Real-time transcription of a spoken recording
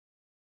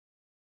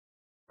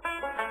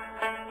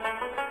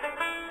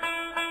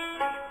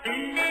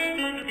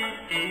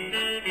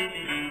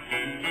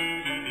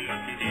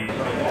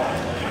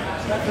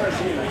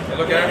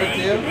Look at it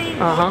to you?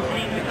 Uh-huh.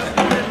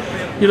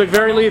 You look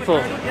very lethal.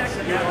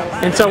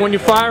 And so when you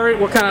fire it,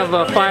 what kind of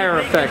fire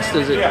effects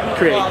does it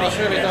create? Well, I'll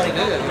show you how to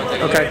do it.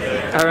 Okay,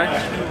 all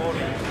right.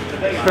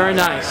 Very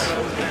nice.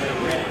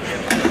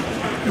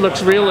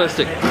 Looks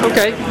realistic.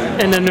 Okay,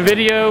 and then the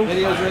video?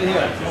 Video's right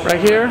here. Right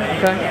here?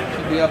 Okay.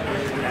 Should be up.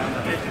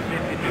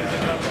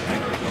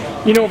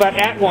 You know about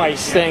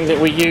Atweiss thing that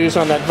we use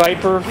on that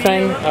Viper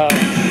thing?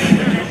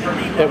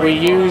 That we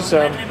use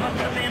at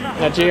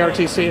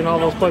JRTC and all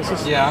those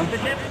places? Yeah.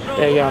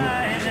 They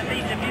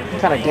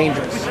kind of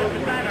dangerous.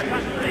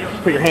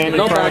 Put your hand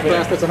No in front back of it.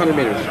 blast, that's 100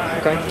 meters.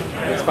 Okay.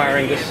 It's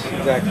firing this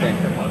exact thing.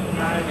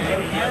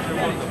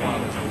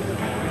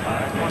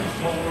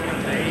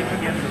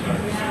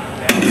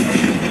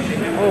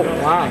 Oh,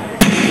 wow.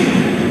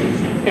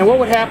 And what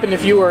would happen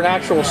if you were an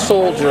actual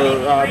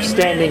soldier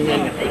standing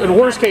in the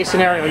worst case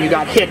scenario, you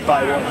got hit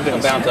by one of It'll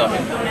these? bounce up.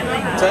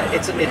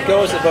 It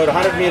goes about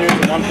 100 meters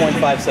in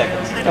 1.5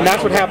 seconds. And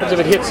that's what happens if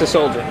it hits the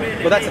soldier?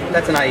 Well, that's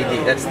an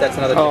IED. That's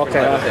another Oh,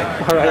 different okay.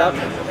 type of thing. All right.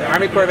 The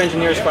Army Corps of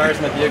Engineers fires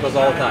them at vehicles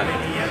all the time.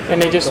 And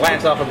they just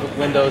Glance off of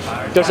windows.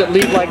 Does it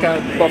leave like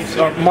a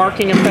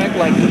marking effect,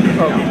 like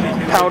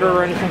powder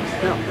or anything?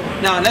 No.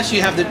 Now, unless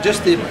you have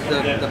just the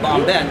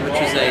bomb bend,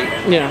 which is a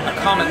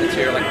comet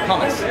material, like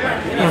pumice.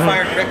 If you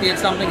fire directly at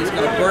something, it's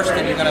going to burst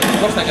and it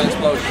looks like an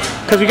explosion.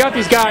 Because we got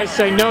these guys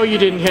say, no, you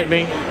didn't hit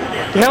me.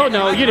 Hell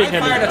no, you didn't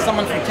hit me. I fired at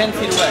someone from 10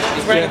 feet away.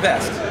 He's wearing a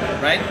vest,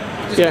 right?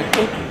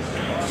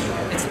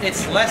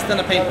 It's less than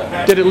a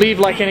paintball. Did it leave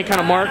like any kind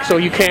of mark so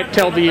you can't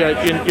tell the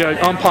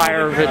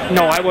umpire that,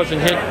 no, I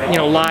wasn't hit,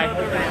 lie?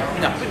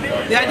 No.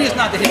 The idea is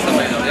not to hit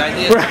somebody, though. The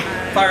idea is to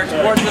fire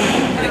towards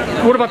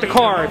them. What about the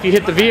car? If you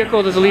hit the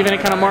vehicle, does it leave any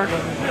kind of mark?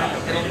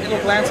 It'll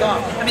glance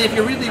off. I mean, if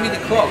you're really, really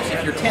close,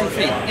 if you're 10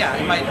 feet, yeah,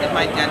 it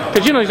might get...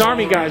 Because these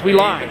Army guys, we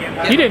lie.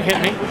 He didn't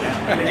hit me.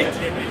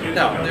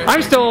 No.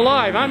 I'm still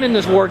alive. I'm in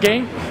this war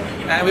game.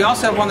 And we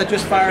also have one that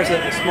just fires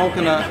at smoke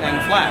and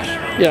flash.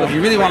 So if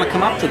you really want to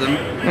come up to them,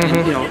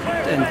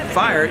 and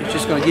fire, it's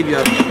just going to give you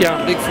a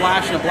big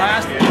flash and a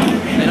blast.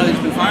 They know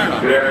you've been firing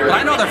on. But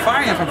I know they're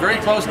firing them from very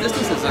close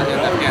distances in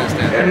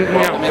Afghanistan.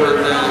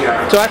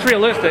 So that's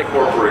realistic.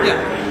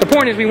 Yeah. The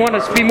point is we want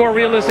to be more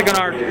realistic in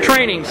our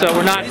training, so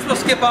we're not These will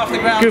skip off the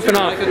ground goofing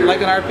off.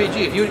 like an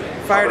RPG. If you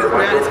fire it at the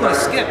ground, it's going to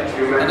skip,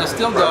 and it'll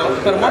still go.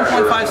 But in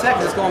 1.5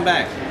 seconds, it's going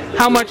back.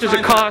 How much does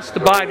it cost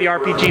to buy the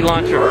RPG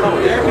launcher? Oh,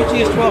 the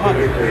RPG is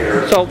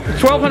 $1,200. So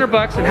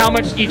 $1,200, and how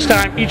much each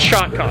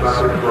shot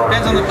costs?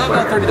 Depends on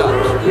about $30.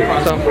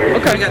 So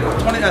okay. We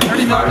got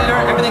 30 millimeter.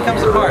 Everything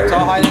comes apart. It's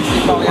all high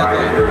density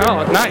polyethylene.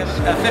 Oh, nice.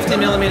 50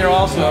 millimeter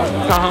also.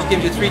 Which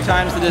gives you 3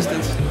 times the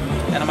distance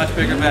and a much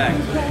bigger bag.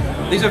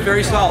 These are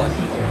very solid.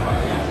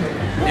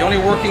 The only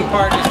working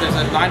part is there's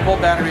a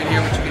 9-volt battery in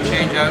here which you can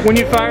change out. When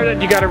you fire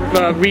it, you got to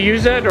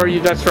reuse it, or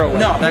that's throwaway?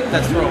 No,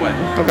 that's throwaway.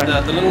 Okay.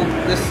 The little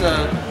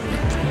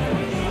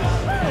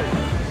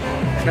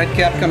red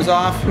cap comes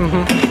off. The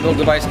little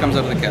device comes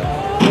out of the cap.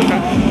 Okay.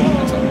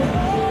 That's all.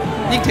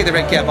 You can take the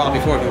red cap off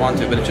before if you want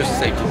to, but it's just a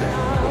safety thing.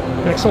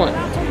 Excellent.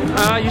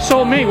 You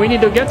sold me. We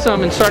need to get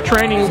some and start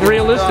training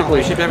realistically.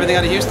 We ship everything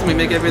out of Houston. We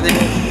make everything.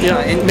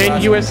 Made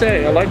in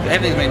USA. I like that.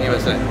 Everything's made in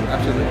USA.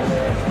 Absolutely.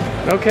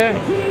 Okay.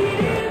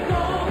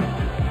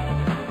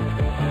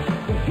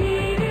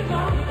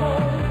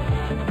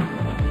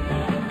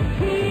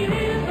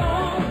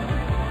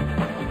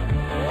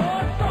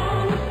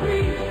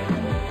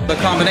 The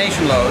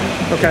combination load.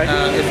 Okay.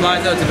 It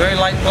flies out. It's a very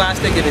light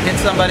plastic. If it hits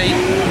somebody,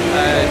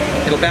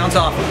 it'll bounce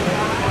off.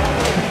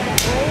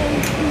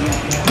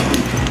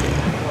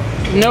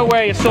 No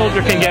way a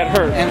soldier can get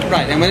hurt.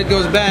 And when it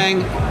goes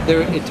bang,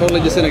 it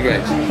totally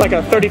disintegrates. It's like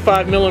a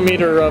 35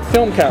 millimeter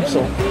film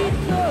capsule.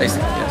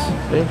 Basically, yes.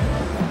 See?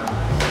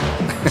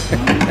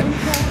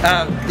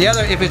 The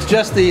other, if it's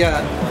just the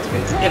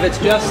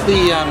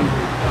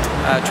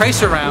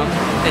tracer round,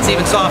 it's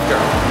even softer,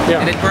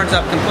 and it burns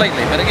up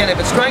completely. But again, if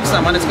it strikes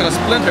someone, it's going to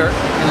splinter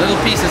in little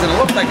pieces, and it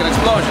looks like an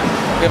explosion.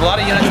 We have a lot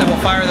of units that will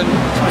fire them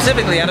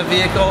specifically at a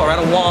vehicle or at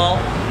a wall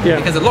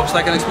because it looks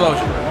like an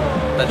explosion.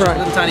 That's just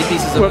little tiny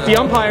pieces of. Well, if the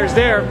umpire's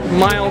there,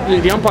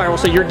 the umpire will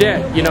say you're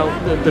dead. You know,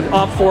 the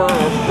op 4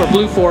 or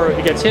blue 4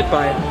 gets hit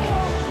by it.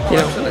 You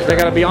know, they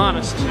got to be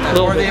honest.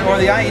 Or the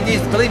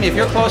IEDs. Believe me, if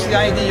you're close to the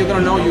IED, you're going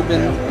to know you've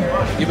been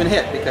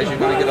hit because you're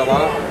going to get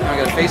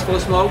a face full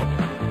of smoke.